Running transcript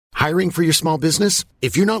Hiring for your small business?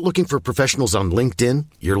 If you're not looking for professionals on LinkedIn,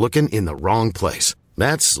 you're looking in the wrong place.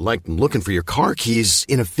 That's like looking for your car keys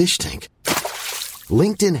in a fish tank.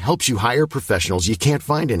 LinkedIn helps you hire professionals you can't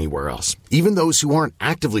find anywhere else, even those who aren't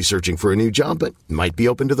actively searching for a new job but might be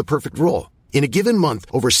open to the perfect role. In a given month,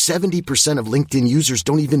 over 70% of LinkedIn users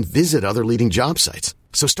don't even visit other leading job sites.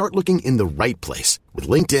 So start looking in the right place. With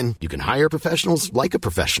LinkedIn, you can hire professionals like a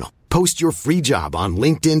professional. Post your free job on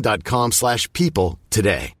linkedin.com/people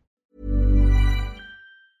today.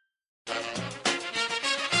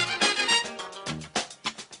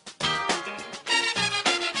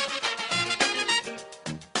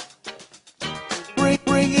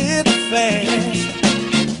 Bring it fast.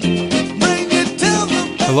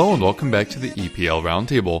 Hello and welcome back to the EPL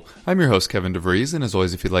Roundtable. I'm your host Kevin DeVries, and as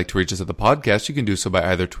always, if you'd like to reach us at the podcast, you can do so by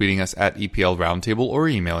either tweeting us at EPL Roundtable or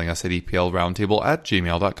emailing us at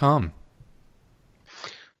eplroundtable@gmail.com.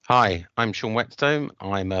 Hi, I'm Sean Whetstone.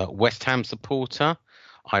 I'm a West Ham supporter.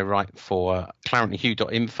 I write for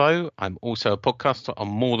claretandhue.info. I'm also a podcaster on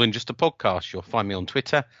More Than Just a Podcast. You'll find me on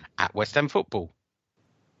Twitter at West Ham Football.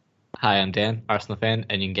 Hi, I'm Dan, Arsenal fan,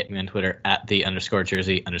 and you can get me on Twitter at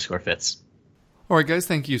 @the_jersey_fits. All right, guys,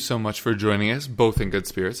 thank you so much for joining us, both in good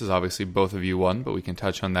spirits, as obviously both of you won, but we can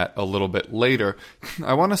touch on that a little bit later.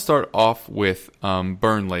 I want to start off with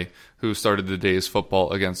Burnley, who started the day's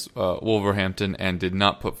football against Wolverhampton and did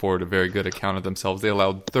not put forward a very good account of themselves. They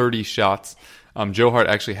allowed 30 shots. Joe Hart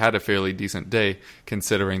actually had a fairly decent day,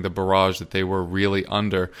 considering the barrage that they were really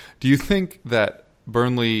under. Do you think that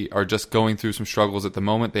Burnley are just going through some struggles at the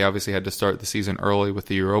moment? They obviously had to start the season early with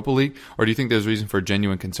the Europa League, or do you think there's reason for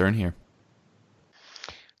genuine concern here?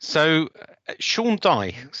 So Sean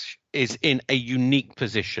Dyche is in a unique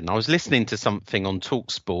position. I was listening to something on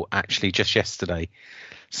TalkSport actually just yesterday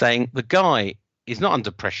saying the guy is not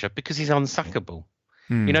under pressure because he's unsackable.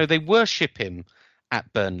 You know, they worship him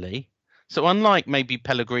at Burnley. So unlike maybe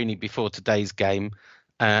Pellegrini before today's game,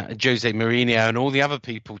 Jose Mourinho and all the other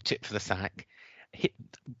people tipped for the sack,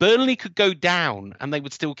 Burnley could go down and they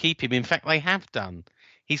would still keep him. In fact, they have done.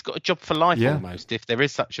 He's got a job for life almost, if there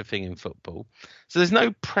is such a thing in football. So there's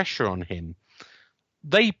no pressure on him.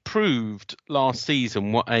 They proved last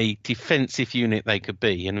season what a defensive unit they could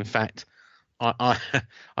be. And in fact, I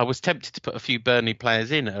was tempted to put a few Burnley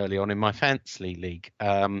players in early on in my fantasy league.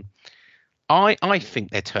 I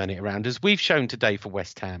think they're turning it around. As we've shown today for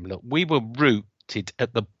West Ham, look, we were rooted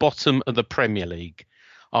at the bottom of the Premier League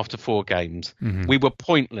after 4 games. We were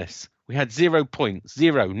pointless. We had 0 points,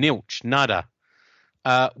 zero, nilch, nada.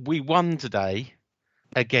 We won today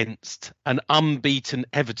against an unbeaten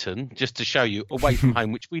Everton, just to show you, away from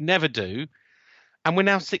home, which we never do. And we're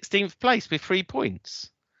now 16th place with 3 points.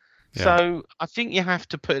 Yeah. So I think you have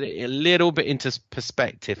to put it a little bit into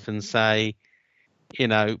perspective and say, you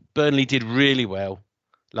know, Burnley did really well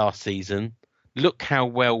last season. Look how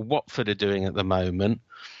well Watford are doing at the moment.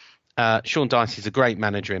 Sean Dyche is a great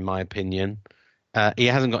manager, in my opinion. He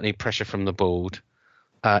hasn't got any pressure from the board.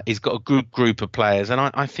 He's got a good group of players, and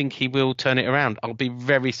I think he will turn it around. I'll be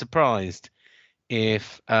very surprised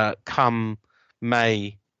if come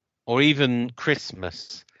May or even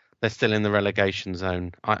Christmas, they're still in the relegation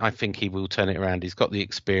zone. I think he will turn it around. He's got the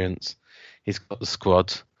experience. He's got the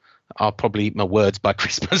squad. I'll probably eat my words by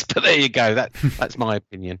Christmas, but there you go. That's my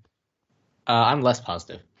opinion. I'm less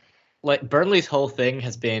positive. Like, Burnley's whole thing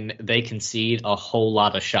has been they concede a whole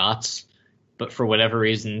lot of shots, but for whatever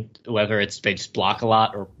reason, whether it's they just block a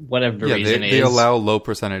lot or whatever reason they allow low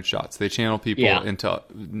percentage shots. They channel people into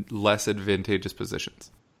less advantageous positions.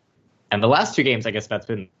 And the last 2 games, I guess that's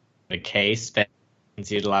been the case. They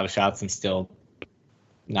conceded a lot of shots and still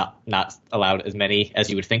not allowed as many as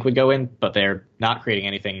you would think would go in, but they're not creating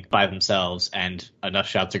anything by themselves, and enough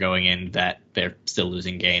shots are going in that they're still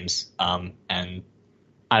losing games. And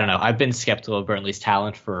I don't know. I've been skeptical of Burnley's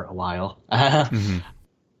talent for a while.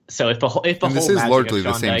 So if the whole this is largely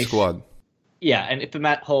the same squad. Yeah, and if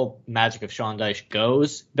the whole magic of Sean Dyche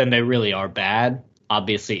goes, then they really are bad.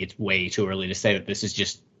 Obviously, it's way too early to say that this is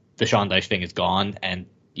just the Sean Dyche thing is gone and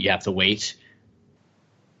you have to wait.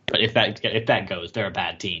 But if that goes, they're a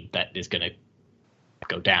bad team that is going to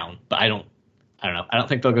go down. But I don't know. I don't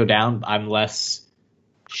think they'll go down. I'm less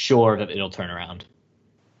sure that it'll turn around.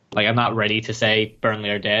 Like, I'm not ready to say Burnley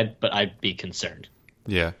are dead, but I'd be concerned.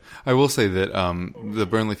 Yeah, I will say that the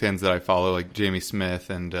Burnley fans that I follow, like Jamie Smith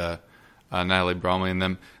and Natalie Bromley and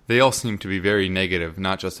them, they all seem to be very negative,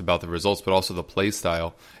 not just about the results, but also the play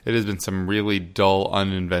style. It has been some really dull,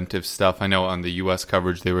 uninventive stuff. I know on the U.S.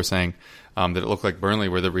 coverage they were saying that it looked like Burnley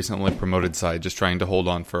were the recently promoted side, just trying to hold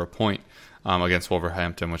on for a point against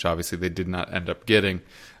Wolverhampton, which obviously they did not end up getting.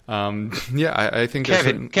 I think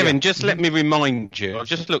Kevin, just let me remind you. I've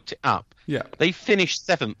just looked it up. Yeah, they finished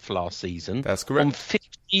 7th last season. That's correct. On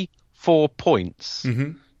 54 points,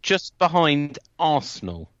 just behind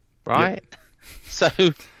Arsenal. Right. Yep. So,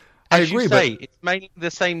 I agree. It's mainly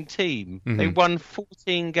the same team. They won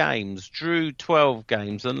 14 games, drew 12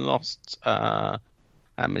 games, and lost. How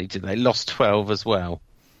many did they? Lost 12 as well.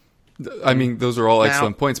 I mean, those are all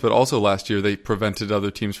excellent points, but also last year they prevented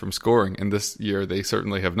other teams from scoring, and this year they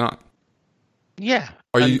certainly have not. Yeah.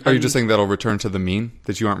 Are you just saying that'll return to the mean?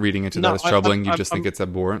 That you aren't reading into that as troubling? You just think it's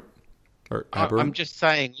abhorrent? Or aberrant? I'm just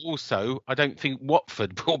saying also, I don't think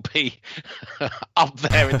Watford will be up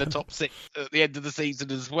there in the top 6 at the end of the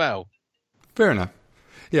season as well. Fair enough.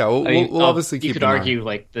 Yeah, we'll obviously keep an eye. You could argue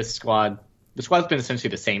like this squad... The squad's been essentially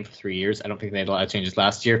the same for 3 years. I don't think they had a lot of changes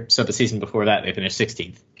last year. So the season before that, they finished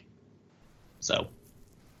 16th. So,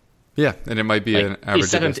 yeah, and it might be an average.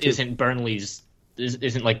 7th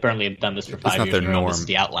isn't like Burnley have done this for 5 years in a row. This is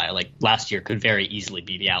the outlier. Like last year could very easily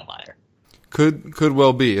be the outlier. Could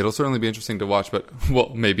well be. It'll certainly be interesting to watch, but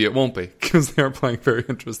maybe it won't be because they're playing very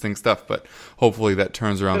interesting stuff. But hopefully that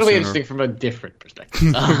turns around. It'll be sooner. interesting from a different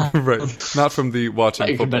perspective, right? Not from the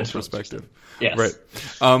watching football perspective. Yes. Right.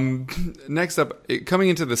 Next up, coming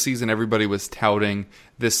into the season, everybody was touting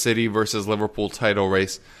this City versus Liverpool title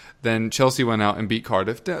race. Then Chelsea went out and beat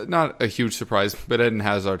Cardiff. Not a huge surprise, but Eden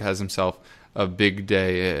Hazard has himself a big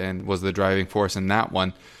day and was the driving force in that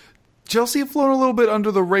one. Chelsea have flown a little bit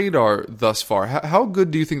under the radar thus far. How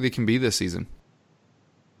good do you think they can be this season?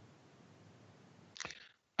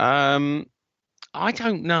 I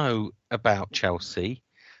don't know about Chelsea.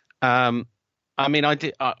 I mean,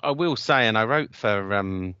 I will say, and I wrote for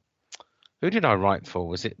who did I write for?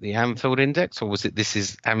 Was it the Anfield Index or was it This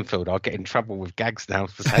Is Anfield? I'll get in trouble with Gags now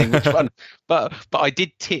for saying which one. But I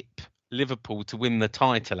did tip Liverpool to win the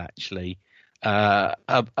title actually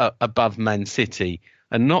above Man City,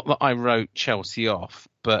 and not that I wrote Chelsea off,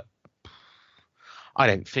 but I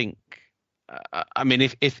don't think. I mean,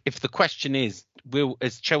 if the question is,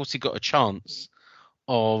 has Chelsea got a chance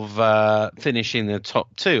of finishing the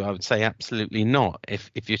top 2? I would say absolutely not. If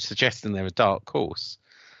you're suggesting they're a dark horse,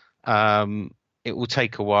 it will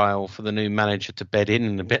take a while for the new manager to bed in,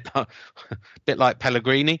 and a bit like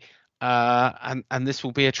Pellegrini. And this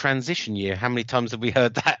will be a transition year. How many times have we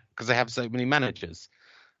heard that? Because they have so many managers.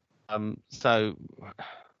 I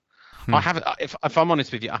haven't. If I'm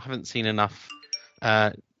honest with you, I haven't seen enough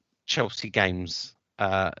Chelsea games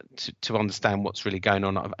to understand what's really going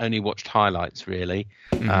on. I've only watched highlights, really.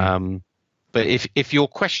 But if your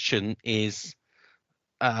question is,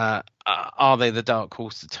 are they the dark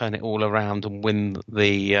horse to turn it all around and win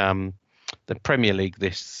the Premier League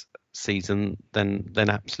this season, then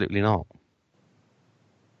absolutely not.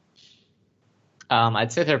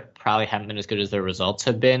 I'd say they probably haven't been as good as their results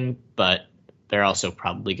have been, but they're also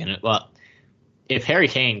probably going to... Well, if Harry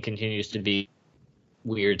Kane continues to be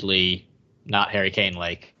weirdly not Harry Kane,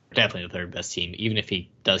 like definitely the third best team, even if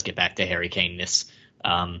he does get back to Harry Kane-ness,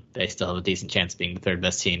 they still have a decent chance of being the third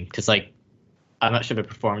best team. Because, like, I'm not sure the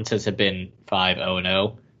performances have been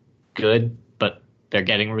 5-0-0 good, but they're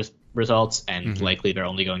getting results, and likely they're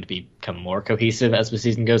only going to become more cohesive as the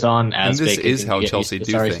season goes on. And this is how Chelsea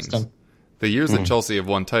do things. System. The years that Chelsea have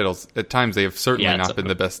won titles, at times they have certainly not been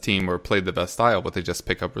the best team or played the best style, but they just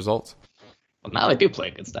pick up results. Well, now they do play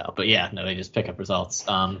a good style, but yeah, no, they just pick up results.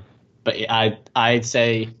 But I'd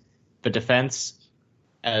say the defense,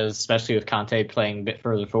 especially with Conte playing a bit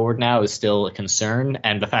further forward now, is still a concern.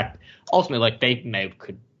 And the fact, ultimately, like they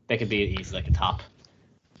could be easily like a top,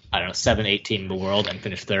 7-8 team in the world and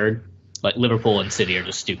finish third. Like Liverpool and City are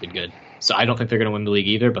just stupid good. So I don't think they're going to win the league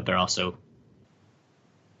either, but they're also,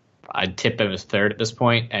 I'd tip them as third at this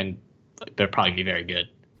point, and they'll probably be very good.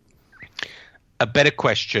 A better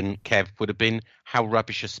question, Kev, would have been how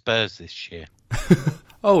rubbish are Spurs this year?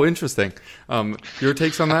 Oh, interesting. Your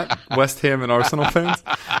takes on that, West Ham and Arsenal fans?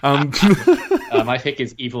 My pick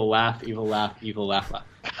is evil laugh, evil laugh, evil laugh, laugh.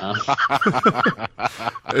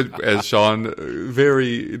 As Sean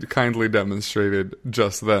very kindly demonstrated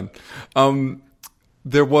just then.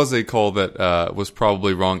 There was a call that was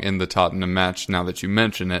probably wrong in the Tottenham match, now that you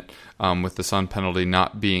mention it, with the Son penalty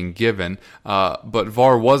not being given. But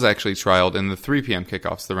VAR was actually trialed in the 3 p.m.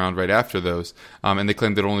 kickoffs, the round right after those. And they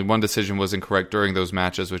claimed that only one decision was incorrect during those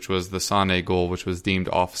matches, which was the Sané goal, which was deemed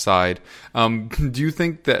offside. Do you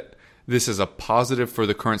think that this is a positive for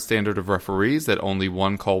the current standard of referees that only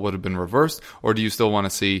one call would have been reversed, or do you still want to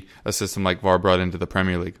see a system like VAR brought into the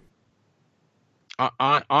Premier League?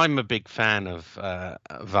 I'm a big fan of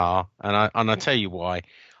VAR, and I tell you why.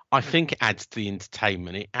 I think it adds to the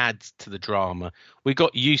entertainment. It adds to the drama. We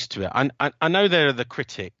got used to it. I know there are the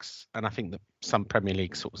critics, and I think that some Premier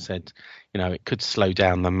League sort of said, it could slow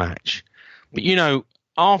down the match. But,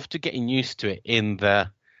 after getting used to it in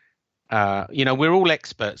the, we're all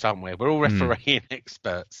experts, aren't we? We're all refereeing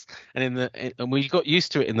experts. And and we got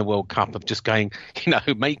used to it in the World Cup of just going,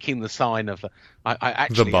 making the sign of, I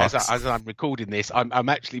actually, as I'm recording this, I'm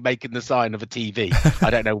actually making the sign of a TV. I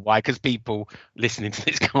don't know why, because people listening to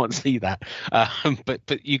this can't see that.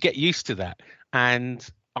 But you get used to that. And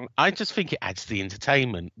I just think it adds to the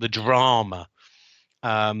entertainment, the drama.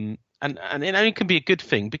 And it only can be a good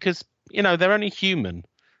thing because, they're only human.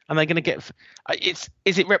 And they're going to get.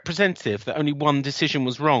 Is it representative that only one decision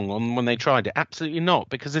was wrong on when they tried it? Absolutely not,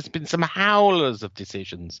 because there's been some howlers of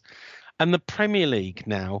decisions, and the Premier League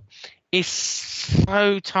now is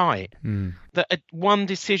so tight that one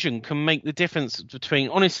decision can make the difference between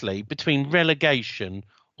relegation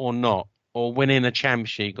or not, or winning a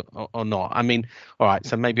championship or not. I mean, all right,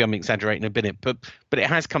 so maybe I'm exaggerating a bit, but it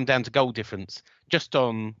has come down to goal difference, just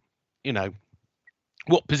on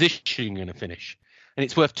what position you're going to finish. And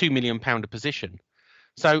it's worth £2 million a position.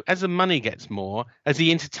 So as the money gets more, as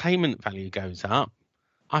the entertainment value goes up,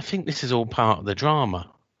 I think this is all part of the drama.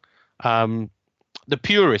 The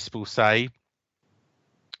purists will say,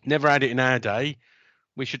 never had it in our day,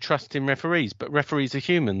 we should trust in referees. But referees are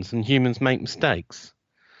humans, and humans make mistakes.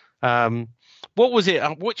 What was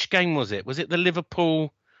it? Which game was it? Was it the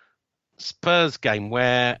Liverpool Spurs game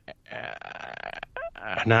where...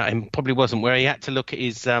 no, it probably wasn't, where he had to look at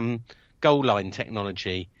his... goal line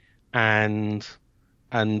technology and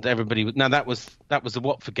everybody. No, that was the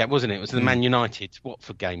Watford game, wasn't it? It was the Man United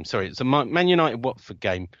Watford game. Sorry, it's a Man United Watford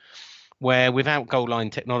game where without goal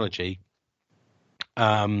line technology,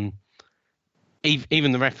 even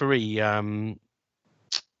the referee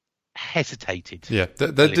hesitated. Yeah,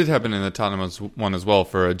 that did happen in the Tottenham one as well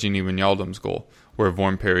for Gini Wijnaldum's goal, where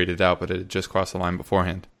Vorm parried it out, but it had just crossed the line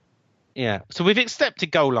beforehand. Yeah, so we've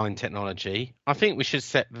accepted goal line technology. I think we should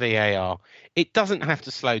accept VAR. It doesn't have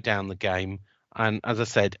to slow down the game. And as I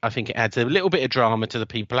said, I think it adds a little bit of drama to the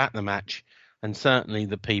people at the match and certainly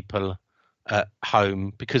the people at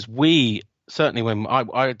home. Because certainly when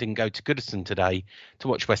I didn't go to Goodison today to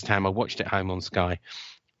watch West Ham, I watched it home on Sky.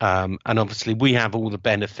 And obviously we have all the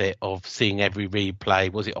benefit of seeing every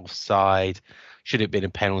replay. Was it offside? Should it have been a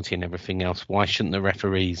penalty and everything else? Why shouldn't the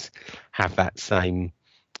referees have that same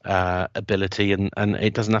ability, and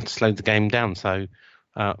it doesn't have to slow the game down? So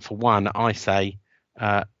for one, I say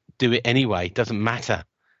do it anyway. It doesn't matter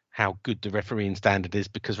how good the refereeing standard is,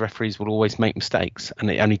 because referees will always make mistakes, and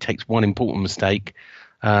it only takes one important mistake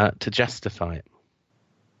to justify it.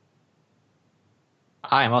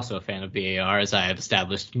 I am also a fan of VAR, as I have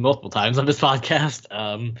established multiple times on this podcast.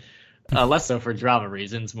 Less so for drama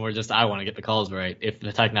reasons, more just I want to get the calls right. If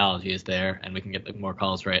the technology is there and we can get more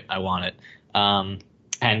calls right, I want it.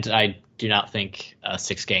 And I do not think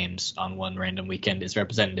 6 games on one random weekend is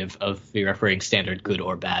representative of the refereeing standard, good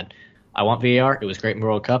or bad. I want VAR. It was great in the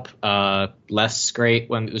World Cup. Less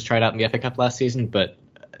great when it was tried out in the FA Cup last season, but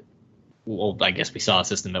I guess we saw a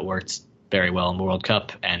system that worked very well in the World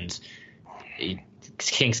Cup, and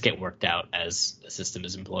kinks get worked out as the system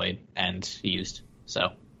is employed and used.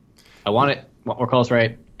 So I want more calls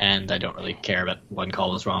right. And I don't really care about one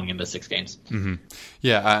call was wrong in the 6 games. Mm-hmm.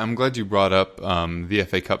 Yeah, I'm glad you brought up the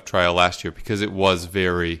FA Cup trial last year, because it was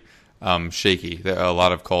very shaky. A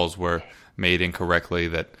lot of calls were made incorrectly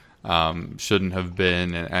that shouldn't have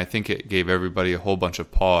been, and I think it gave everybody a whole bunch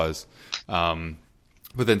of pause. But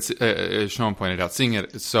then, as Sean pointed out, seeing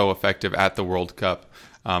it so effective at the World Cup,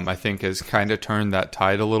 I think has kind of turned that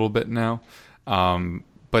tide a little bit now.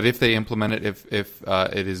 But if they implement it, if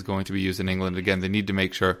it is going to be used in England again, they need to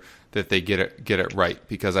make sure that they get it right,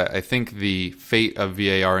 because I think the fate of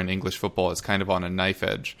VAR in English football is kind of on a knife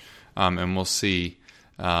edge, and we'll see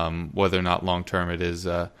whether or not long term it is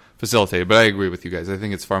facilitated. But I agree with you guys. I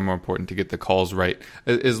think it's far more important to get the calls right,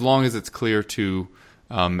 as long as it's clear to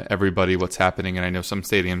everybody what's happening. And I know some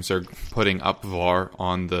stadiums are putting up VAR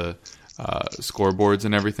on the scoreboards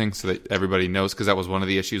and everything, so that everybody knows, because that was one of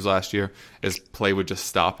the issues last year, is play would just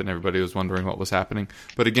stop and everybody was wondering what was happening.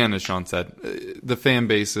 But again, as Sean said, the fan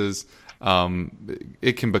bases,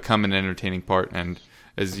 it can become an entertaining part, and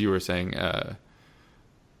as you were saying, Dan,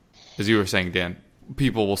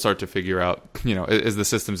 people will start to figure out, as the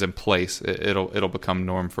system's in place, it'll become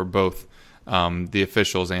norm for both the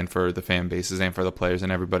officials and for the fan bases and for the players,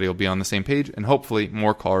 and everybody will be on the same page, and hopefully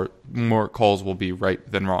more calls will be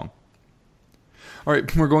right than wrong. All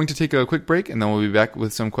right, we're going to take a quick break, and then we'll be back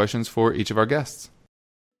with some questions for each of our guests.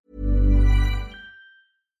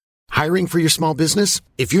 Hiring for your small business?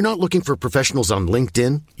 If you're not looking for professionals on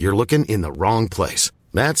LinkedIn, you're looking in the wrong place.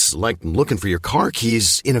 That's like looking for your car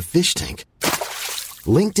keys in a fish tank.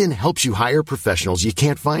 LinkedIn helps you hire professionals you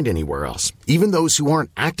can't find anywhere else, even those who aren't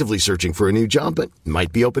actively searching for a new job but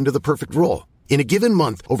might be open to the perfect role. In a given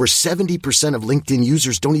month, over 70% of LinkedIn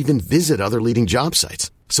users don't even visit other leading job sites.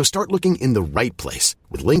 So start looking in the right place.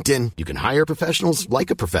 With LinkedIn, you can hire professionals like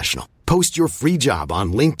a professional. Post your free job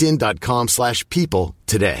on linkedin.com/people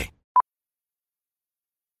today.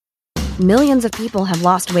 Millions of people have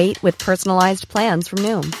lost weight with personalized plans from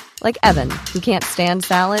Noom. Like Evan, who can't stand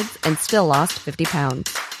salads and still lost 50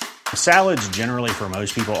 pounds. Salads generally for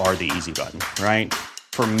most people are the easy button, right?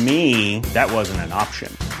 For me, that wasn't an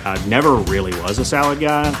option. I never really was a salad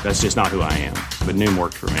guy. That's just not who I am. But Noom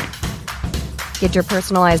worked for me. Get your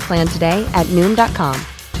personalized plan today at Noom.com.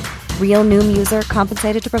 Real Noom user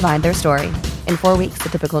compensated to provide their story. In 4 weeks, the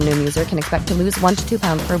typical Noom user can expect to lose 1 to 2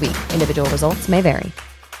 pounds per week. Individual results may vary.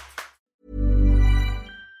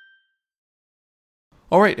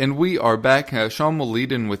 All right, and we are back. Sean will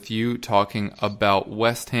lead in with you talking about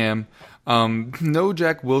West Ham. No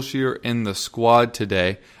Jack Wilshere in the squad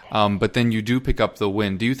today, but then you do pick up the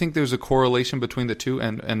win. Do you think there's a correlation between the two,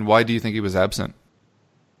 and why do you think he was absent?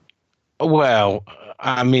 Well,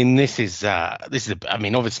 I mean, this is. I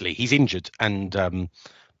mean, obviously he's injured, and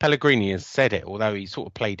Pellegrini has said it, although he sort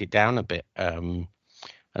of played it down a bit and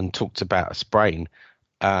talked about a sprain.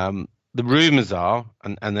 The rumours are,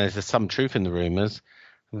 and there's some truth in the rumours,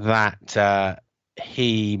 that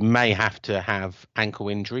he may have to have ankle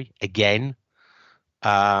injury again,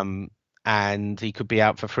 and he could be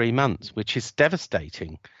out for 3 months, which is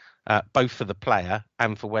devastating, both for the player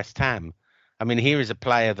and for West Ham. I mean, here is a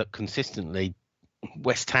player that consistently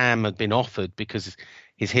West Ham had been offered because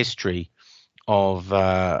his history of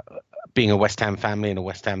being a West Ham family and a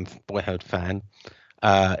West Ham boyhood fan.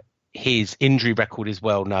 His injury record is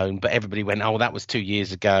well known, but everybody went, oh, that was 2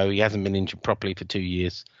 years ago. He hasn't been injured properly for 2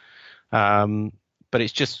 years. But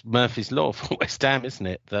it's just Murphy's Law for West Ham, isn't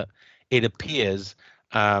it? That it appears,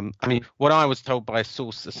 I mean, what I was told by a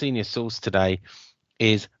senior source today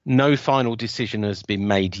is no final decision has been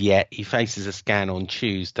made yet. He faces a scan on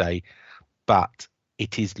Tuesday, but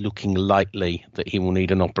it is looking likely that he will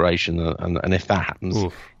need an operation. And if that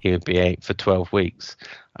happens, he would be out for 12 weeks.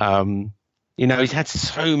 You know, he's had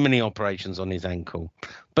so many operations on his ankle.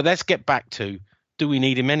 But let's get back to, do we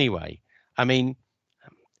need him anyway? I mean,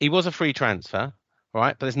 he was a free transfer,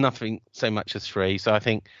 right? But there's nothing so much as free. So I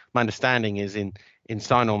think my understanding is in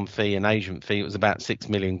sign-on fee and agent fee, it was about £6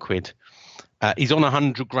 million. He's on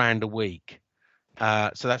 100 grand a week.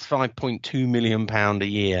 So that's £5.2 million a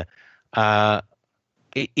year.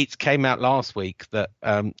 It came out last week that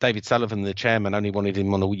David Sullivan, the chairman, only wanted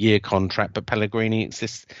him on a year contract, but Pellegrini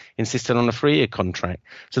insisted on a 3-year contract.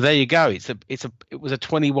 So there you go. It was a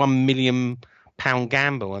 £21 million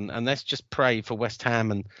gamble, and let's just pray for West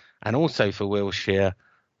Ham and also for Wilshere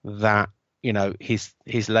that, you know, his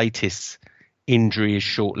latest injury is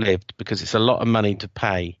short-lived, because it's a lot of money to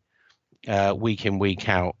pay week in, week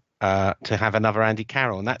out to have another Andy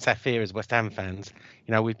Carroll, and that's our fear as West Ham fans.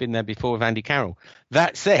 You know, we've been there before with Andy Carroll.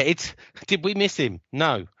 That said, did we miss him?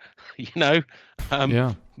 No. You know,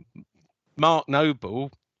 Mark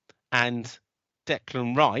Noble and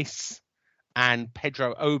Declan Rice and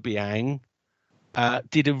Pedro Obiang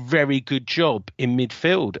did a very good job in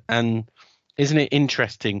midfield. And isn't it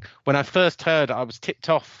interesting? When I first heard, I was tipped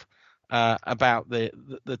off about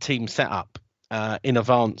the team setup in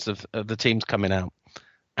advance of the teams coming out.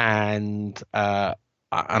 And I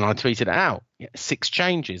tweeted it out, 6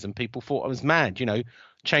 changes, and people thought I was mad, you know,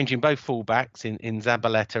 changing both fullbacks in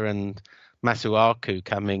Zabaleta and Masuaku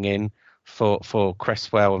coming in for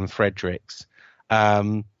Cresswell and Fredericks,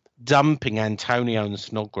 dumping Antonio and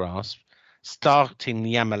Snodgrass, starting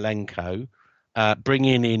Yamalenko,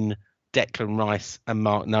 bringing in Declan Rice and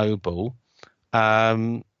Mark Noble.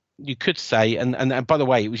 You could say, and by the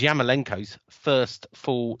way, it was Yamalenko's first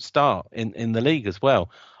full start in the league as well.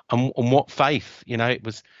 And what faith, you know, it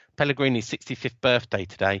was Pellegrini's 65th birthday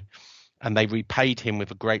today, and they repaid him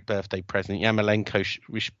with a great birthday present. Yamalenko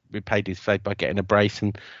repaid his faith by getting a brace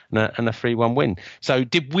and a 3-1 win. So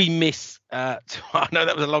did we miss, I know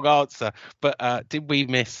that was a long answer, but did we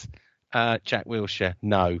miss Jack Wilshere?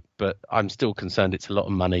 No, but I'm still concerned it's a lot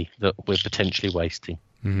of money that we're potentially wasting.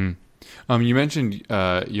 Mm-hmm. You mentioned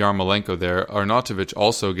Yarmolenko there. Arnautovic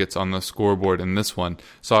also gets on the scoreboard in this one.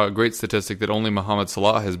 Saw a great statistic that only Mohamed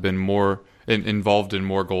Salah has been more involved in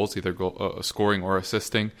more goals, either scoring or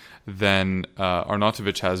assisting, than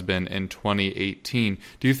Arnautovic has been in 2018.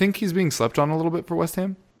 Do you think he's being slept on a little bit for West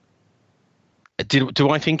Ham? Do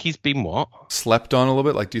I think he's been what? Slept on a little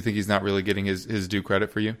bit? Like, do you think he's not really getting his due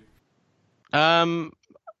credit for you?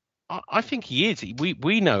 I think he is.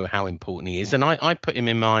 We know how important he is, and I put him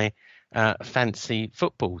in my fancy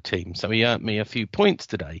football team, so he earned me a few points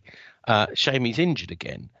today. Shame he's injured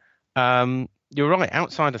again. You're right.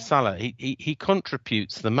 Outside of Salah, he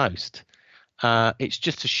contributes the most. It's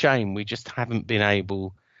just a shame we just haven't been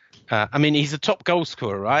able. I mean, he's a top goal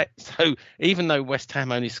scorer, right? So even though West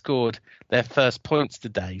Ham only scored their first points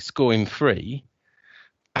today, scoring 3,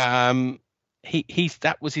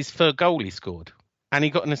 that was his third goal he scored, and he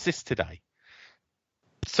got an assist today.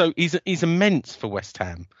 So he's immense for West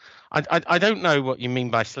Ham. I don't know what you mean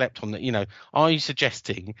by slept on. That, you know, are you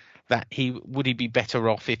suggesting that he would be better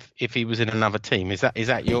off if he was in another team? Is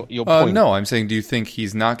that your point? No, I'm saying, do you think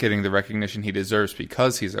he's not getting the recognition he deserves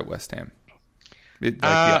because he's at West Ham?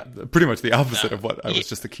 Pretty much the opposite of what I was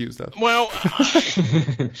just accused of. Well,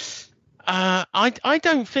 I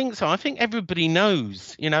don't think so. I think everybody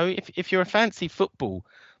knows. You know, if you're a fancy football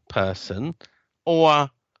person, or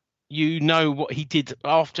you know what he did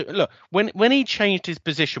after. Look, when he changed his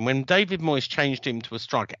position, when David Moyes changed him to a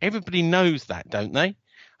striker, everybody knows that, don't they?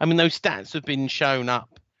 I mean, those stats have been shown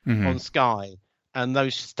up on Sky, and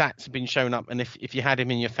those stats have been shown up. And if you had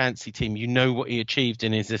him in your fancy team, you know what he achieved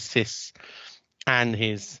in his assists and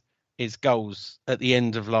his goals at the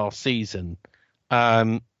end of last season.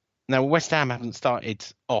 Now, West Ham haven't started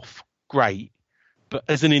off great, but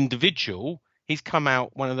as an individual, he's come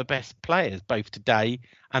out one of the best players, both today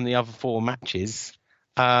and the other 4 matches,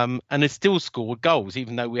 and has still scored goals,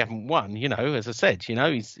 even though we haven't won. You know, as I said, you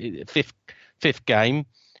know, he's fifth game,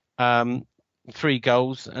 3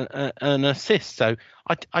 goals and an assist. So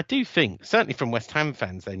I do think, certainly from West Ham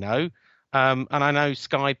fans, they know. And I know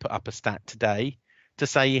Sky put up a stat today to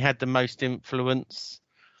say he had the most influence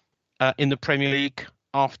in the Premier League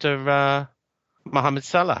after Mohamed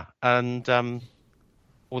Salah. And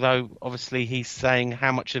although obviously he's saying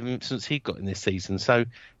how much of influence he got in this season. So,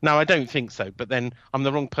 no, I don't think so. But then I'm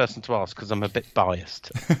the wrong person to ask because I'm a bit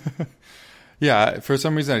biased. Yeah, for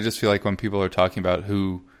some reason I just feel like when people are talking about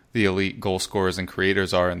who the elite goal scorers and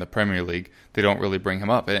creators are in the Premier League, they don't really bring him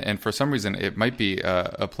up. And for some reason it might be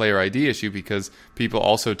a player ID issue, because people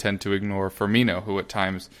also tend to ignore Firmino, who at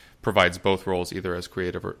times provides both roles, either as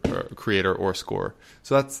creator or scorer.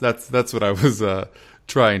 So that's what I was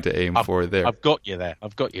trying to aim for there. I've got you there.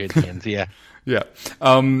 I've got you at the end, yeah. Yeah.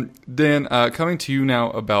 Dan, coming to you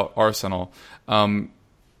now about Arsenal.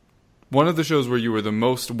 One of the shows where you were the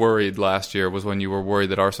most worried last year was when you were worried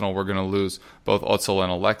that Arsenal were going to lose both Özil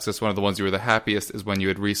and Alexis. One of the ones you were the happiest is when you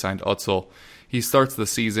had re-signed Özil. He starts the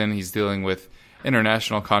season. He's dealing with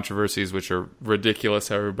international controversies, which are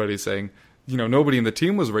ridiculous. Everybody's saying, you know, nobody in the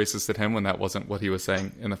team was racist at him when that wasn't what he was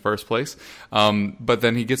saying in the first place. But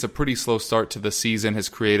then he gets a pretty slow start to the season. His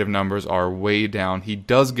creative numbers are way down. He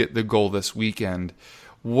does get the goal this weekend.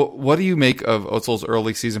 What do you make of Özil's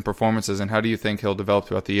early season performances, and how do you think he'll develop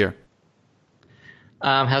throughout the year?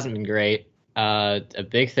 Hasn't been great. A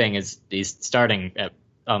big thing is he's starting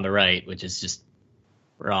on the right, which is just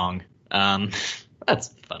wrong. That's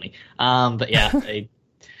funny. But yeah,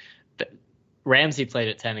 Ramsey played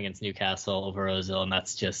at 10 against Newcastle over Ozil, and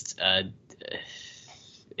that's just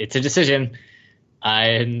it's a decision.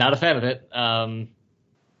 I'm not a fan of it.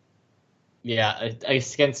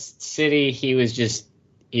 Against City, he was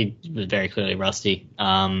very clearly rusty.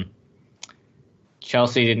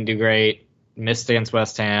 Chelsea didn't do great. Missed against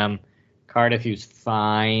West Ham. Cardiff, he was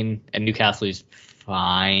fine, and Newcastle, he's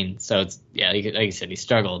fine. So it's like you said, he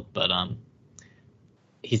struggled, but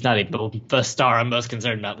he's not the star I'm most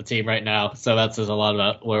concerned about the team right now. So that says a lot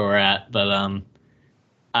about where we're at. But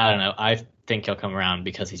I don't know. I think he'll come around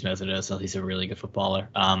because he's Mesut Ozil. He's a really good footballer.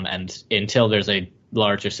 And until there's a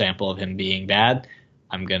larger sample of him being bad,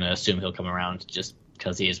 I'm gonna assume he'll come around just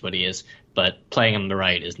because he is what he is. But playing him on the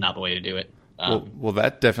right is not the way to do it. Well,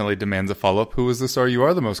 that definitely demands a follow-up. Who is the star you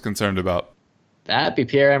are the most concerned about? That'd be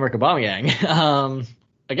Pierre-Emerick Aubameyang.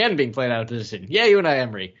 Again, being played out of position. Yeah, you and I,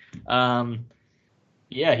 Emery.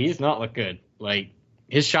 Yeah, he's not looked good. Like,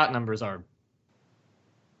 his shot numbers are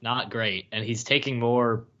not great, and he's taking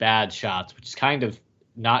more bad shots, which is kind of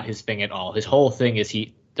not his thing at all. His whole thing is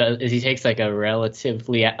he takes like a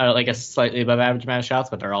relatively, like a slightly above average amount of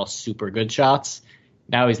shots, but they're all super good shots.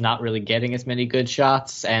 Now he's not really getting as many good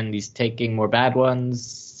shots, and he's taking more bad ones.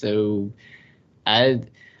 So I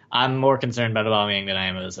I'm more concerned about Aubameyang than I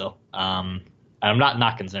am Ozil. I'm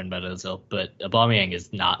not concerned about Ozil, but Aubameyang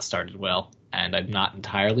has not started well, and I'm not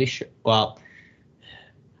entirely sure. Well,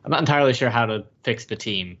 I'm not entirely sure how to fix the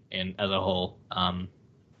team as a whole,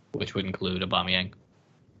 which would include Aubameyang.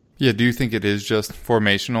 Yeah, do you think it is just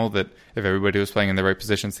formational, that if everybody was playing in the right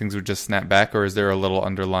positions, things would just snap back, or is there a little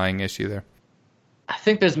underlying issue there? I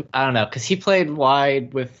think I don't know, because he played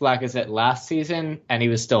wide with Lacazette last season, and he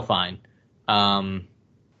was still fine. So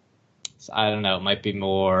I don't know, it might be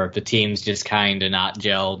more the team's just kind of not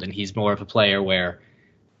gelled, and he's more of a player where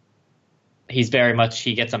he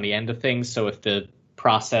gets on the end of things, so if the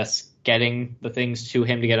process getting the things to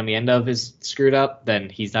him to get on the end of is screwed up,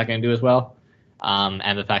 then he's not going to do as well.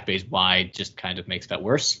 And the fact that he's wide just kind of makes that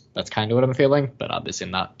worse. That's kind of what I'm feeling, but obviously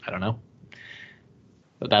not. I don't know.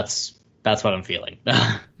 But that's what I'm feeling.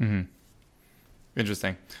 Mm-hmm.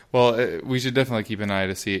 Interesting. Well, we should definitely keep an eye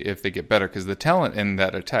to see if they get better, because the talent in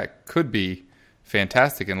that attack could be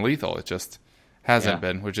fantastic and lethal. It just hasn't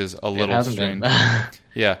been, which is a little strange.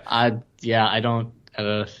 Yeah. I don't.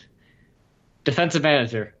 Defensive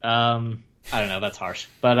manager. I don't know. That's harsh,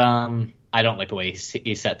 but I don't like the way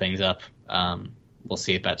he set things up. We'll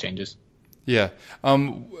see if that changes. Yeah.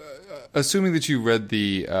 Assuming that you read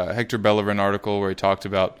the Hector Bellerin article where he talked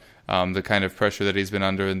about the kind of pressure that he's been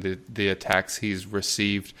under and the attacks he's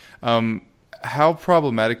received, how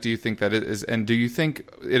problematic do you think that is? And do you think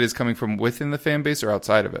it is coming from within the fan base or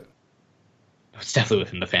outside of it? It's definitely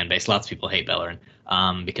within the fan base. Lots of people hate Bellerin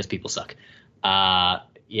because people suck.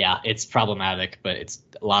 Yeah, it's problematic, but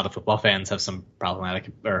a lot of football fans have some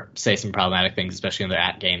problematic things, especially when they're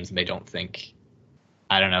at games and they don't think.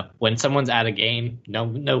 I don't know. When someone's at a game, no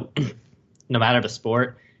matter the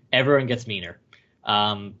sport, everyone gets meaner.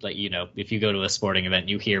 If you go to a sporting event,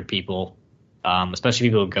 you hear people, especially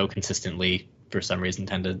people who go consistently for some reason,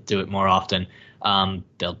 tend to do it more often.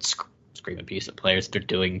 They'll scream abuse at players if they're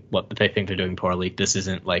doing what they think they're doing poorly. This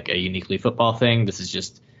isn't like a uniquely football thing. This is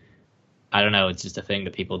just, I don't know, it's just a thing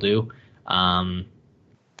that people do.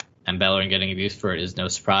 And Bellerin getting abused for it is no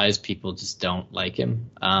surprise. People just don't like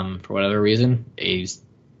him for whatever reason. He's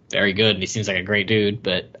very good, and he seems like a great dude,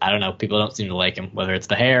 but I don't know. People don't seem to like him, whether it's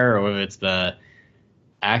the hair or whether it's the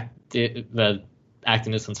activeness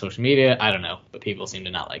on social media. I don't know, but people seem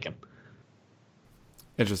to not like him.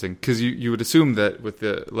 Interesting, because you would assume that with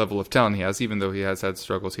the level of talent he has, even though he has had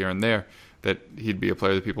struggles here and there, that he'd be a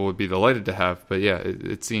player that people would be delighted to have. But yeah,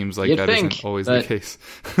 it seems like isn't always the case.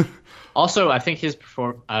 Also, I think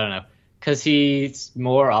I don't know, because he's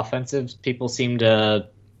more offensive, people seem to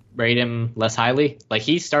rate him less highly. Like,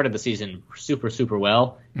 he started the season super, super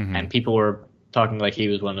well, and people were talking like he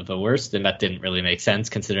was one of the worst, and that didn't really make sense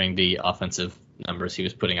considering the offensive numbers he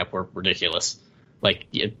was putting up were ridiculous. Like,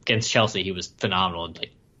 against Chelsea, he was phenomenal.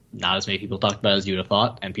 Like, not as many people talked about as you would have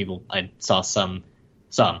thought, and I saw some,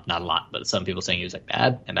 not a lot, but some people saying he was like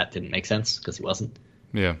bad, and that didn't make sense because he wasn't.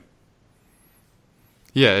 Yeah.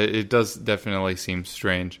 Yeah, it does definitely seem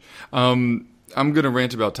strange. I'm going to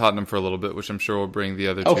rant about Tottenham for a little bit, which I'm sure will bring the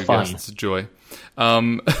other two guests joy.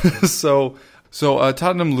 So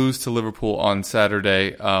Tottenham lose to Liverpool on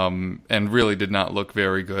Saturday, and really did not look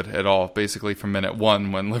very good at all. Basically, from minute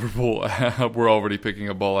one, when Liverpool were already picking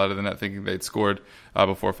a ball out of the net, thinking they'd scored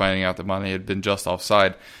before finding out that Mane had been just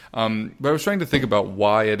offside. But I was trying to think about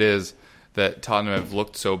why it is that Tottenham have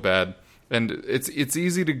looked so bad. And it's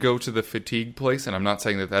easy to go to the fatigue place, and I'm not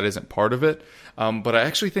saying that isn't part of it. But I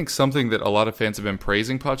actually think something that a lot of fans have been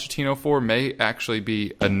praising Pochettino for may actually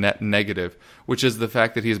be a net negative, which is the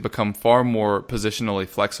fact that he has become far more positionally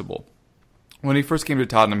flexible. When he first came to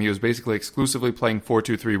Tottenham, he was basically exclusively playing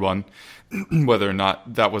 4-2-3-1, whether or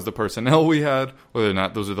not that was the personnel we had, whether or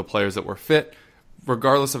not those are the players that were fit.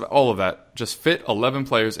 Regardless of all of that, just fit 11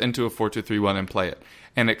 players into a 4-2-3-1 and play it.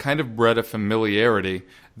 And it kind of bred a familiarity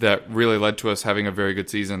that really led to us having a very good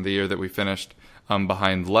season the year that we finished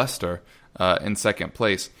behind Leicester in second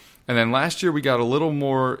place. And then last year we got a little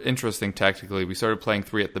more interesting tactically. We started playing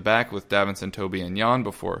three at the back with Davinson, Toby, and Jan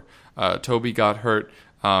before Toby got hurt.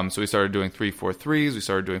 So we started doing 3-4-3s. We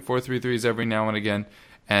started doing 4-3-3s every now and again.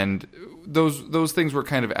 And those things were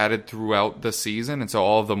kind of added throughout the season, and so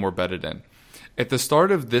all of them were bedded in. At the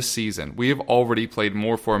start of this season, we have already played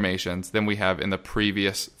more formations than we have in the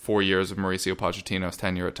previous 4 years of Mauricio Pochettino's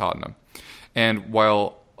tenure at Tottenham. And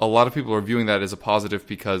while a lot of people are viewing that as a positive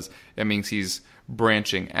because it means he's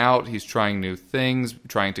branching out, he's trying new things,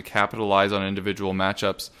 trying to capitalize on individual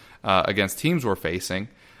matchups against teams we're facing,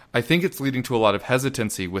 I think it's leading to a lot of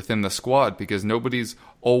hesitancy within the squad because nobody's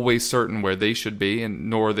always certain where they should be, and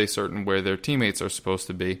nor are they certain where their teammates are supposed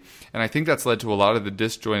to be. And I think that's led to a lot of the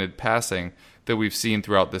disjointed passing that we've seen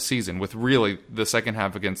throughout the season, with really the second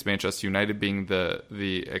half against Manchester United being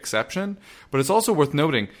the exception. But it's also worth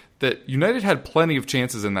noting that United had plenty of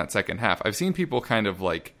chances in that second half. I've seen people kind of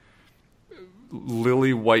like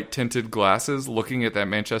lily white tinted glasses looking at that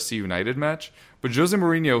Manchester United match, but Jose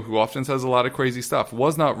Mourinho, who often says a lot of crazy stuff,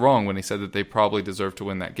 was not wrong when he said that they probably deserved to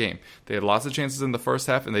win that game. They had lots of chances in the first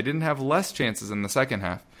half, and they didn't have less chances in the second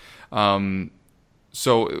half.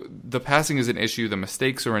 So the passing is an issue. The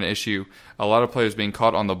mistakes are an issue. A lot of players being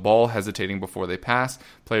caught on the ball, hesitating before they pass.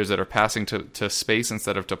 Players that are passing to space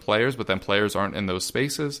instead of to players, but then players aren't in those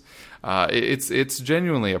spaces. It's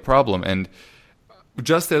genuinely a problem. And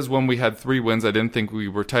just as when we had 3 wins, I didn't think we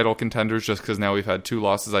were title contenders. Just because now we've had 2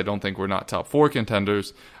 losses, I don't think we're not top 4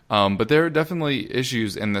 contenders. But there are definitely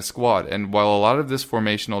issues in the squad. And while a lot of this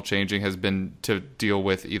formational changing has been to deal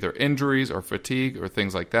with either injuries or fatigue or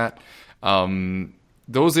things like that,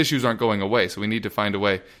 those issues aren't going away, so we need to find a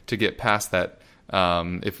way to get past that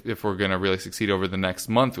if we're going to really succeed over the next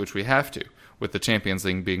month, which we have to, with the Champions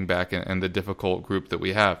League being back and the difficult group that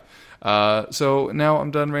we have. So now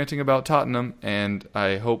I'm done ranting about Tottenham, and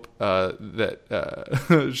I hope that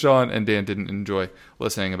Sean and Dan didn't enjoy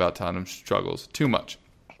listening about Tottenham's struggles too much.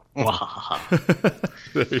 Wow.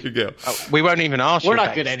 There you go. We won't even ask you We're not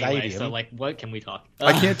about good the anyway, stadium. so like, what can we talk?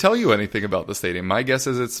 I can't tell you anything about the stadium. My guess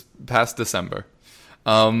is it's past December.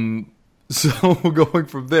 So going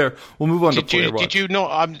from there, we'll move on to player watch. Did you not?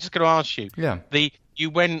 I'm just going to ask you. Yeah. You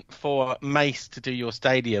went for Mace to do your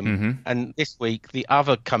stadium, Mm-hmm. and this week the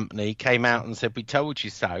other company came out and said, "We told you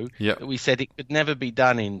so." Yep. That we said it could never be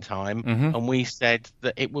done in time, Mm-hmm. and we said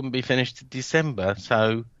that it wouldn't be finished in December.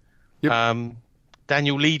 So, Yep.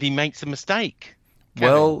 Daniel Levy makes a mistake.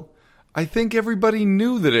 Well, I think everybody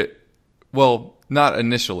knew that it... Well, not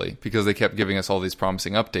initially, because they kept giving us all these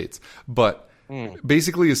promising updates. But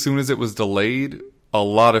basically, as soon as it was delayed, a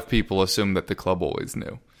lot of people assumed that the club always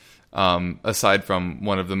knew. Aside from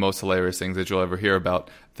one of the most hilarious things that you'll ever hear about,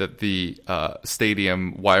 that the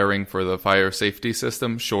stadium wiring for the fire safety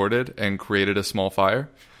system shorted and created a small fire,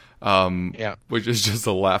 which is just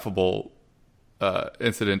a laughable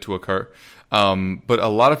incident to occur. But a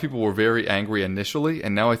lot of people were very angry initially,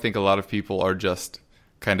 and now I think a lot of people are just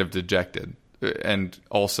kind of dejected and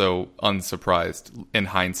also unsurprised in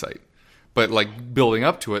hindsight. But like building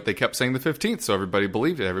up to it, they kept saying the 15th, so everybody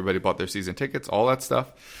believed it. Everybody bought their season tickets, all that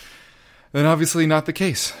stuff. Then obviously not the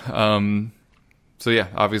case. So yeah,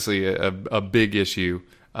 obviously a big issue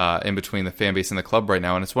in between the fan base and the club right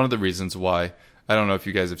now, and it's one of the reasons why, I don't know if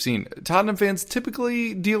you guys have seen, Tottenham fans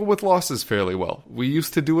typically deal with losses fairly well. We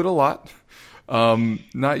used to do it a lot.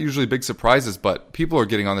 Not usually big surprises, but people are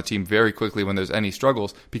getting on the team very quickly when there's any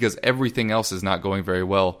struggles because everything else is not going very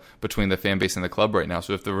well between the fan base and the club right now.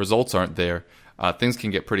 So if the results aren't there, things can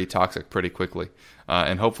get pretty toxic pretty quickly.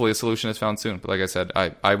 And hopefully a solution is found soon. But like I said,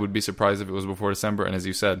 I would be surprised if it was before December. And as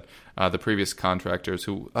you said, the previous contractors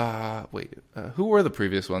who were the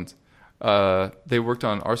previous ones? They worked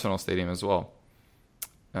on Arsenal Stadium as well.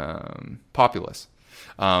 Populous.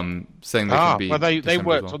 Saying they could be. Well, they December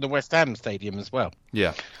worked as well. on the West Ham Stadium as well.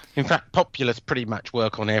 Yeah. In fact, Populous pretty much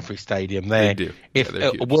work on every stadium. They do. If Yeah, they're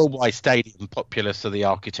a huge. worldwide stadium, Populous are the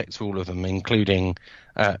architects for all of them, including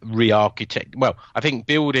re-architect. Well, I think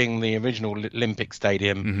building the original Olympic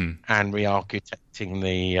Stadium and re-architecting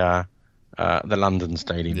the London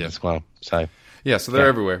Stadium as well. So. Yeah, so they're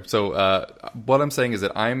everywhere. So what I'm saying is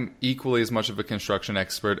that I'm equally as much of a construction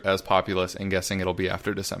expert as Populous and guessing it'll be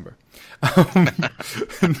after December.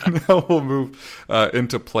 Now we'll move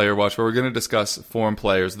into Player Watch, where we're going to discuss form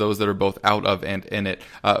players, those that are both out of and in it.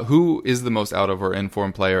 Who is the most out of or in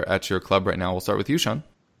form player at your club right now? We'll start with you, Sean.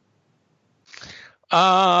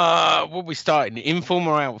 What we starting? In form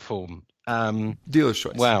or out form? Dealer's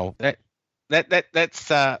choice. Well, let's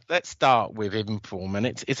start with inform, and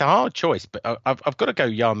it's a hard choice, but I've got to go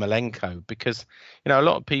Yarmolenko because a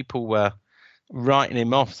lot of people were writing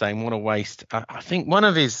him off, saying what a waste. I think one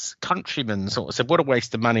of his countrymen sort of said what a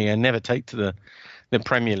waste of money and never take to the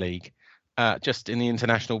Premier League just in the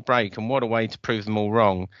international break, and what a way to prove them all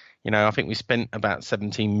wrong. I think we spent about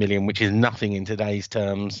 17 million, which is nothing in today's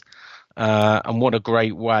terms, and what a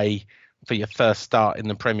great way for your first start in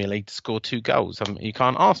the Premier League to score 2 goals. You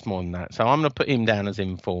can't ask more than that. So I'm going to put him down as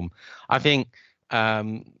in form. I think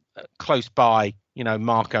close by,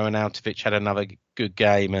 Marco Arnautovic had another good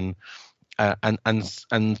game, and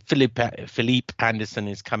Philippe Anderson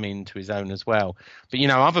is coming into his own as well. But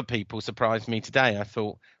other people surprised me today. I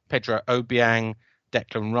thought Pedro Obiang,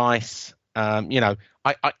 Declan Rice.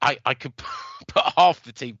 I could put half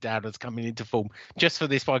the team down as coming into form just for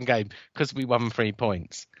this one game because we won 3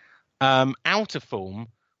 points. Out of form,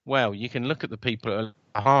 well, you can look at the people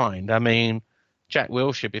behind. I mean, Jack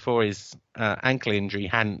Wilshere before his ankle injury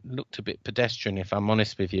hadn't looked a bit pedestrian, if I'm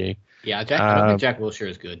honest with you. Yeah, I don't think Jack Wilshere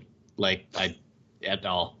is good. At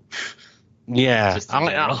all. Yeah. Just in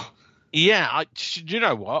general. You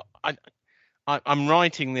know what? I'm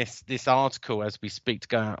writing this article as we speak to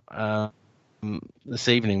go out this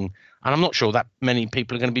evening, and I'm not sure that many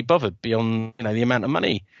people are going to be bothered beyond the amount of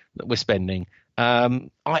money that we're spending.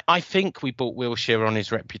 I think we bought Wilshere on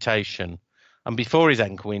his reputation, and before his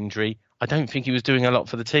ankle injury, I don't think he was doing a lot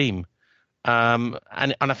for the team, and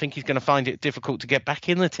I think he's going to find it difficult to get back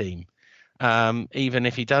in the team, even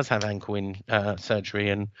if he does have ankle surgery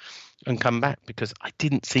and come back, because I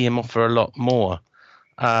didn't see him offer a lot more.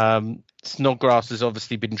 Snodgrass has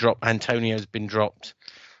obviously been dropped. Antonio's been dropped.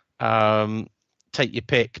 Take your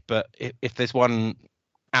pick, but if there's one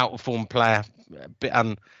out of form player,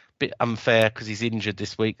 a bit unfair because he's injured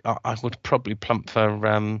this week, I would probably plump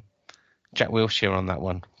for Jack Wilshere on that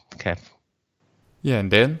one. Kev. Yeah,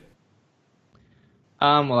 and Dan?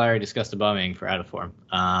 Well, I already discussed Aubameyang for out of form,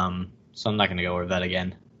 so I'm not going to go over that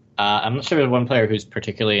again. I'm not sure there's one player who's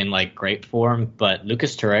particularly in great form, but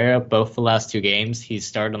Lucas Torreira, both the last 2 games, he's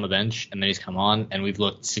started on the bench and then he's come on, and we've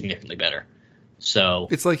looked significantly better. So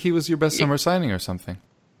it's like he was your best summer signing or something.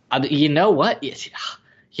 You know what?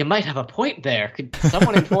 You might have a point there. Could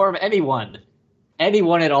someone inform anyone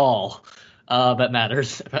at all that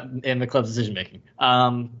matters in the club's decision making?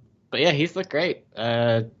 But yeah, he's looked great.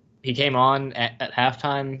 He came on at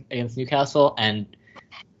halftime against Newcastle, and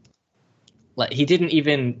he didn't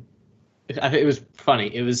even. I think it was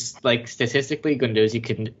funny. It was statistically,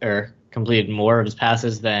 Guendouzi completed more of his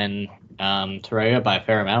passes than Torreira by a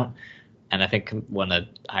fair amount, and I think won a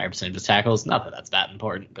higher percentage of his tackles. Not that that's that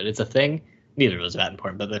important, but it's a thing. Neither of those are that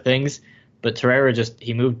important, but they're things. But Torreira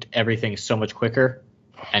he moved everything so much quicker,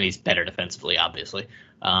 and he's better defensively, obviously.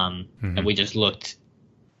 And we just looked.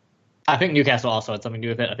 I think Newcastle also had something to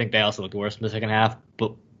do with it. I think they also looked worse in the second half,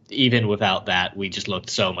 but even without that, we just looked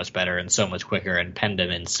so much better and so much quicker and penned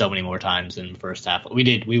them in so many more times in the first half.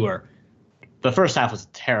 The first half was a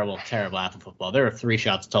terrible, terrible half of football. There were 3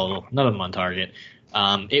 shots total, none of them on target.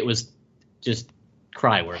 It was just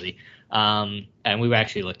cry-worthy. And we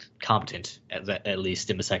actually looked competent, at least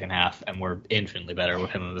in the second half, and we're infinitely better with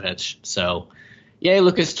him on the pitch. So, yay,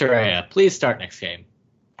 Lucas Torreira. Please start next game.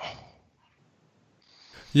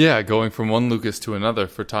 Yeah, going from one Lucas to another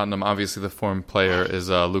for Tottenham, obviously the form player is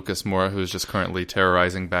Lucas Moura, who's just currently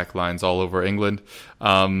terrorizing back lines all over England.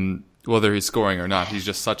 Whether he's scoring or not, he's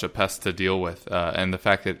just such a pest to deal with. And the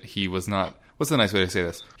fact that he was not, what's the nice way to say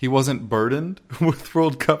this? He wasn't burdened with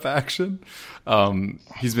World Cup action.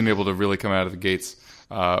 He's been able to really come out of the gates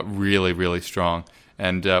really, really strong.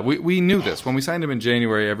 And we knew this. When we signed him in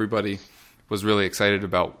January, everybody was really excited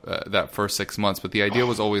about that first 6 months, but the idea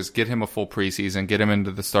was always get him a full preseason, get him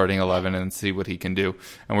into the starting 11 and see what he can do.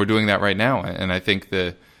 And we're doing that right now. And I think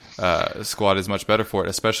the squad is much better for it,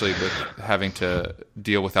 especially with having to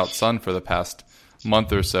deal without Son for the past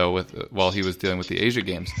month or so while he was dealing with the Asia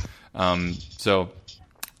games. So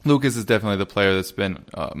Lucas is definitely the player that's been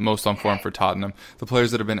most on form for Tottenham. The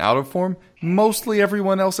players that have been out of form, mostly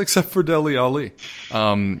everyone else except for Dele Alli,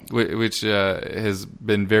 which has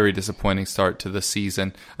been very disappointing start to the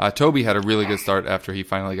season. Toby had a really good start after he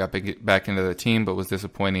finally got back into the team, but was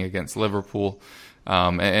disappointing against Liverpool.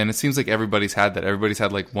 And it seems like everybody's had that. Everybody's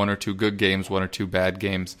had 1 or 2 good games, 1 or 2 bad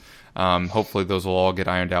games. Hopefully those will all get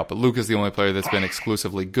ironed out. But Luke is the only player that's been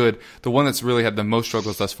exclusively good. The one that's really had the most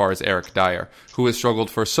struggles thus far is Eric Dyer, who has struggled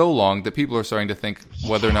for so long that people are starting to think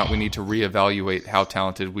whether or not we need to reevaluate how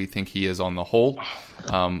talented we think he is on the whole,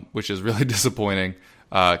 which is really disappointing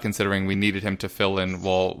considering we needed him to fill in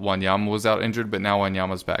while Wanyama was out injured, but now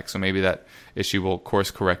Wanyama's back. So maybe that issue will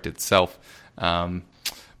course correct itself.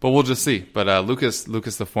 But we'll just see. But Lucas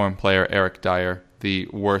the form player, Eric Dyer, the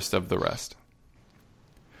worst of the rest.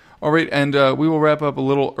 All right, and we will wrap up a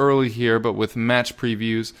little early here, but with match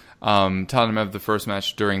previews. Tottenham have the first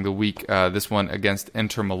match during the week, this one against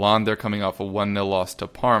Inter Milan. They're coming off a 1-0 loss to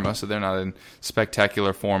Parma, so they're not in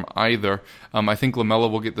spectacular form either. I think Lamela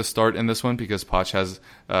will get the start in this one because Poch has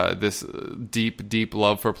this deep, deep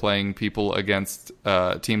love for playing people against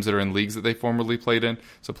teams that are in leagues that they formerly played in.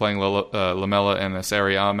 So playing Lamela in a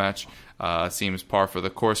Serie A match seems par for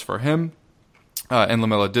the course for him. And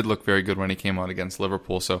Lamela did look very good when he came on against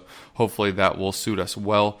Liverpool, so hopefully that will suit us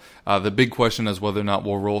well. The big question is whether or not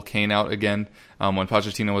we'll roll Kane out again. When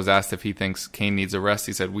Pochettino was asked if he thinks Kane needs a rest,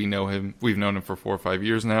 he said, "We know him. We've known him for 4 or 5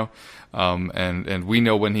 years now, and we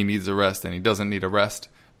know when he needs a rest, and he doesn't need a rest."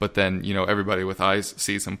 But then, everybody with eyes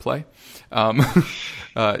sees him play.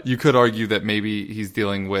 You could argue that maybe he's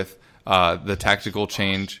dealing with the tactical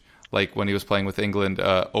change like when he was playing with England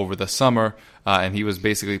over the summer, and he was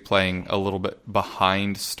basically playing a little bit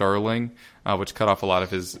behind Sterling, which cut off a lot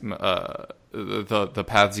of his the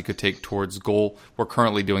paths he could take towards goal. We're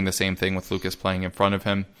currently doing the same thing with Lucas playing in front of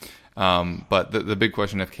him. But the big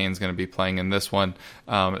question, if Kane's going to be playing in this one,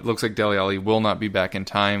 it looks like Dele Alli will not be back in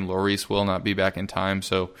time. Lloris will not be back in time,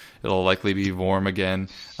 so it'll likely be Vorm again.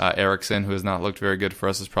 Eriksen, who has not looked very good for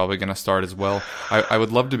us, is probably going to start as well. I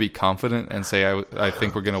would love to be confident and say I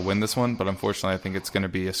think we're going to win this one, but unfortunately I think it's going to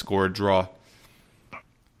be a score draw.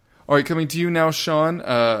 All right, coming to you now, Sean.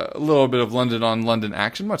 A little bit of London on London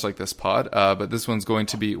action, much like this pod, but this one's going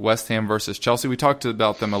to be West Ham versus Chelsea. We talked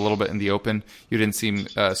about them a little bit in the open. You didn't seem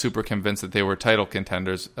super convinced that they were title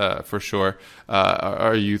contenders for sure.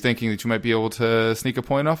 Are you thinking that you might be able to sneak a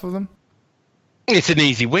point off of them? It's an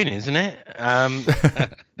easy win, isn't it?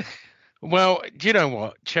 Well, do you know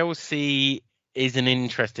what? Chelsea is an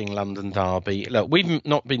interesting London derby. Look, we've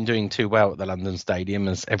not been doing too well at the London Stadium,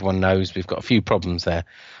 as everyone knows. We've got a few problems there.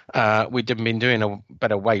 We've been doing a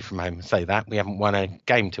better away from home, say that. We haven't won a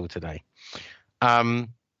game till today. London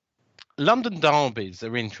derbies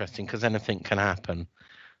are interesting because anything can happen.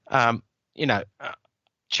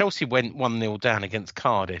 Chelsea went 1-0 down against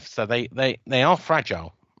Cardiff, so they are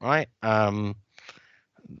fragile, right?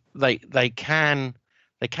 They can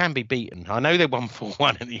be beaten. I know they won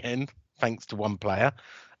 4-1 at the end, thanks to one player.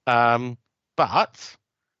 But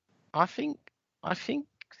I think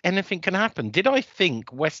anything can happen. Did I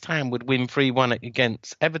think West Ham would win 3-1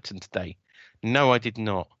 against Everton today? No, I did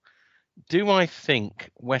not. Do I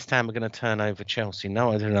think West Ham are going to turn over Chelsea?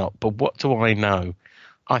 No, I do not. But what do I know?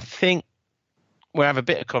 I think we have a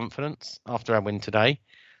bit of confidence after our win today.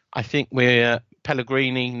 I think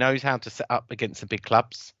Pellegrini knows how to set up against the big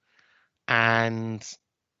clubs. And,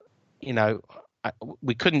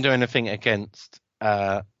 we couldn't do anything against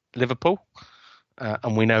Liverpool,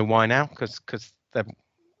 and we know why now, because they're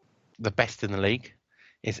the best in the league,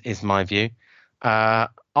 is my view.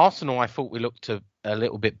 Arsenal, I thought we looked a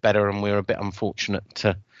little bit better, and we were a bit unfortunate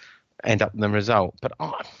to end up in the result. But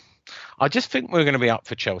I just think we're going to be up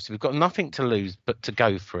for Chelsea. We've got nothing to lose but to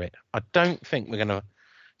go for it. I don't think we're going to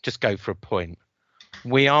just go for a point.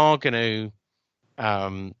 We are going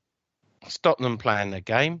to stop them playing their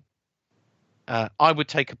game. I would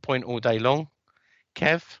take a point all day long,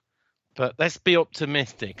 Kev, but let's be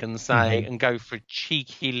optimistic and say and go for a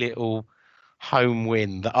cheeky little home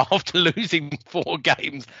win that after losing 4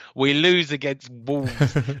 games, we lose against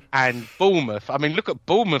Wolves and Bournemouth. I mean, look at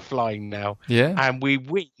Bournemouth flying now. Yeah. And we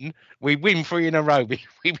win 3 in a row. We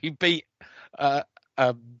beat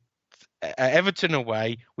Everton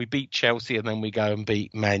away, we beat Chelsea, and then we go and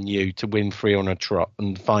beat Man U to win 3 on a trot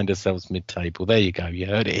and find ourselves mid-table. There you go. You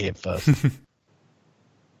heard it here first.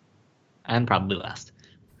 And probably last.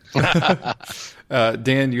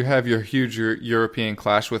 Dan, you have your huge European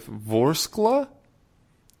clash with Vorskla.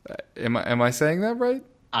 Am I saying that right?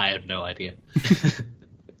 I have no idea.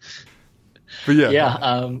 But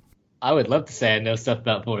yeah. I would love to say I know stuff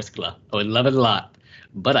about Vorskla. I would love it a lot,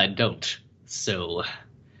 but I don't. So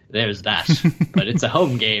there's that. But it's a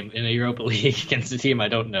home game in the Europa League against a team I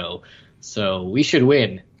don't know. So we should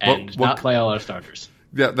win and not play all our starters.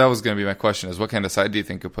 Yeah, that was going to be my question, is what kind of side do you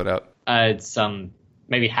think you'll put out? It's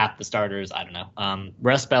maybe half the starters. I don't know.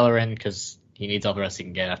 Rest Bellerin because he needs all the rest he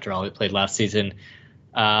can get after all he played last season.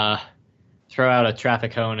 Throw out a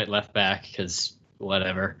traffic cone at left back because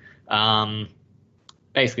whatever.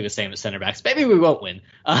 Basically the same as center backs. Maybe we won't win.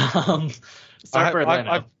 Start for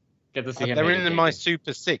Atlanta. They're in my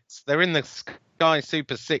Super 6. They're in the Sky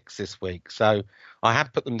Super 6 this week, so I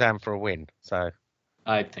have put them down for a win. So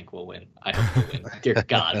I think we'll win. I hope we'll win. Dear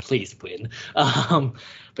God, please win. But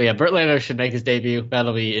yeah, Bert Leno should make his debut.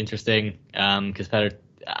 That'll be interesting because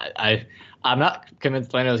I'm not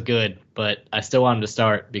convinced Leno's good, but I still want him to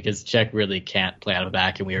start because Czech really can't play out of the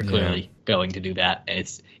back, and we are clearly going to do that. And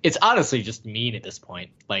it's honestly just mean at this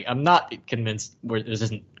point. Like, I'm not convinced this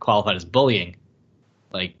isn't qualified as bullying.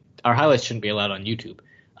 Like, our highlights shouldn't be allowed on YouTube.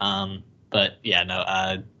 But yeah,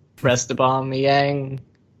 no. Rest Aubameyang.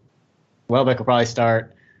 Welbeck will probably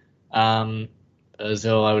start. Ozil,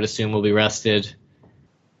 I would assume, will be rested.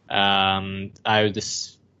 I would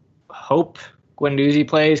just hope Guendouzi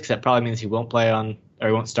plays because that probably means he won't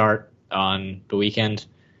start on the weekend.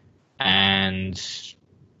 And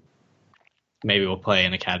maybe we'll play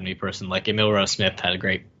an academy person like Emil Rowe-Smith had a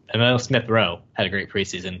great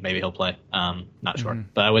preseason. Maybe he'll play. Not sure.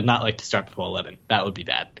 But I would not like to start before 11. That would be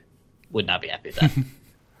bad. Would not be happy with that.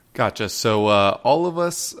 Gotcha. So all of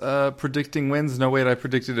us predicting wins. No, wait, I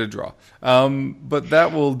predicted a draw. But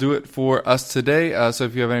that will do it for us today. So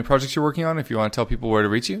if you have any projects you're working on, if you want to tell people where to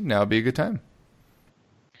reach you, now would be a good time.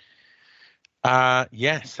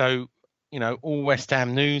 So, all West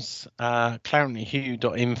Ham news,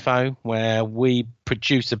 clarenthue.info, where we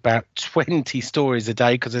produce about 20 stories a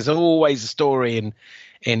day, because there's always a story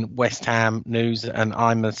in West Ham news, and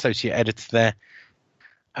I'm an associate editor there.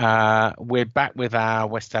 We're back with our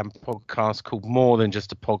West Ham podcast called More Than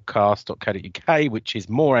Just a Podcast.co.uk, which is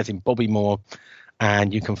more as in Bobby Moore.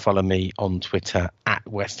 And you can follow me on Twitter at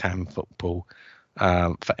West Ham Football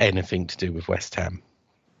for anything to do with West Ham.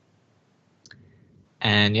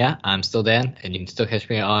 And yeah, I'm still Dan, and you can still catch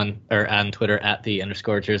me on Twitter at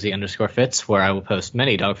 @the_jersey_fits, where I will post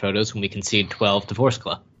many dog photos when we concede 12 to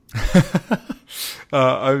Vorskla.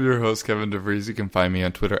 I'm your host, Kevin DeVries. You can find me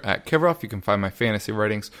on Twitter at Kevroff. You can find my fantasy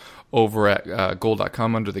writings over at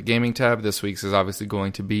goal.com under the gaming tab. This week's is obviously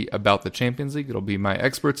going to be about the Champions League. It'll be my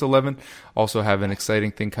Experts 11. Also have an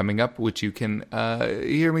exciting thing coming up, which you can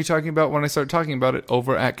hear me talking about when I start talking about it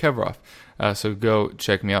over at Kevroff. So go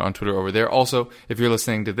check me out on Twitter over there. Also, if you're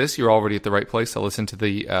listening to this, you're already at the right place to listen to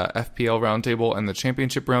the FPL Roundtable and the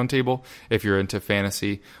Championship Roundtable if you're into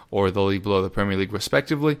fantasy or the league below the Premier League,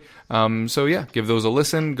 respectively. So yeah, give those a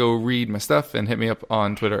listen. Go read my stuff and hit me up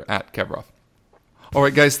on Twitter at Kevroff. All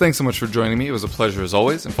right, guys, thanks so much for joining me. It was a pleasure as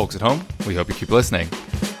always. And folks at home, we hope you keep listening.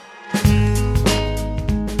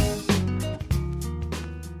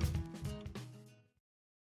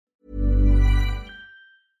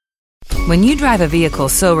 When you drive a vehicle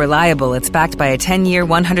so reliable it's backed by a 10-year,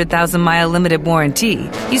 100,000-mile limited warranty,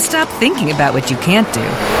 you stop thinking about what you can't do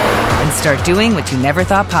and start doing what you never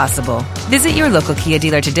thought possible. Visit your local Kia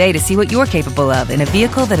dealer today to see what you're capable of in a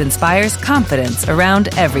vehicle that inspires confidence around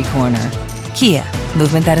every corner. Kia,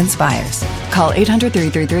 movement that inspires. Call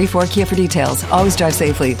 800-333-4KIA for details. Always drive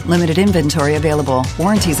safely. Limited inventory available.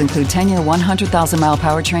 Warranties include 10-year 100,000-mile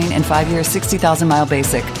powertrain and 5-year 60,000-mile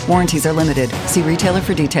basic. Warranties are limited. See retailer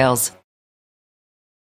for details.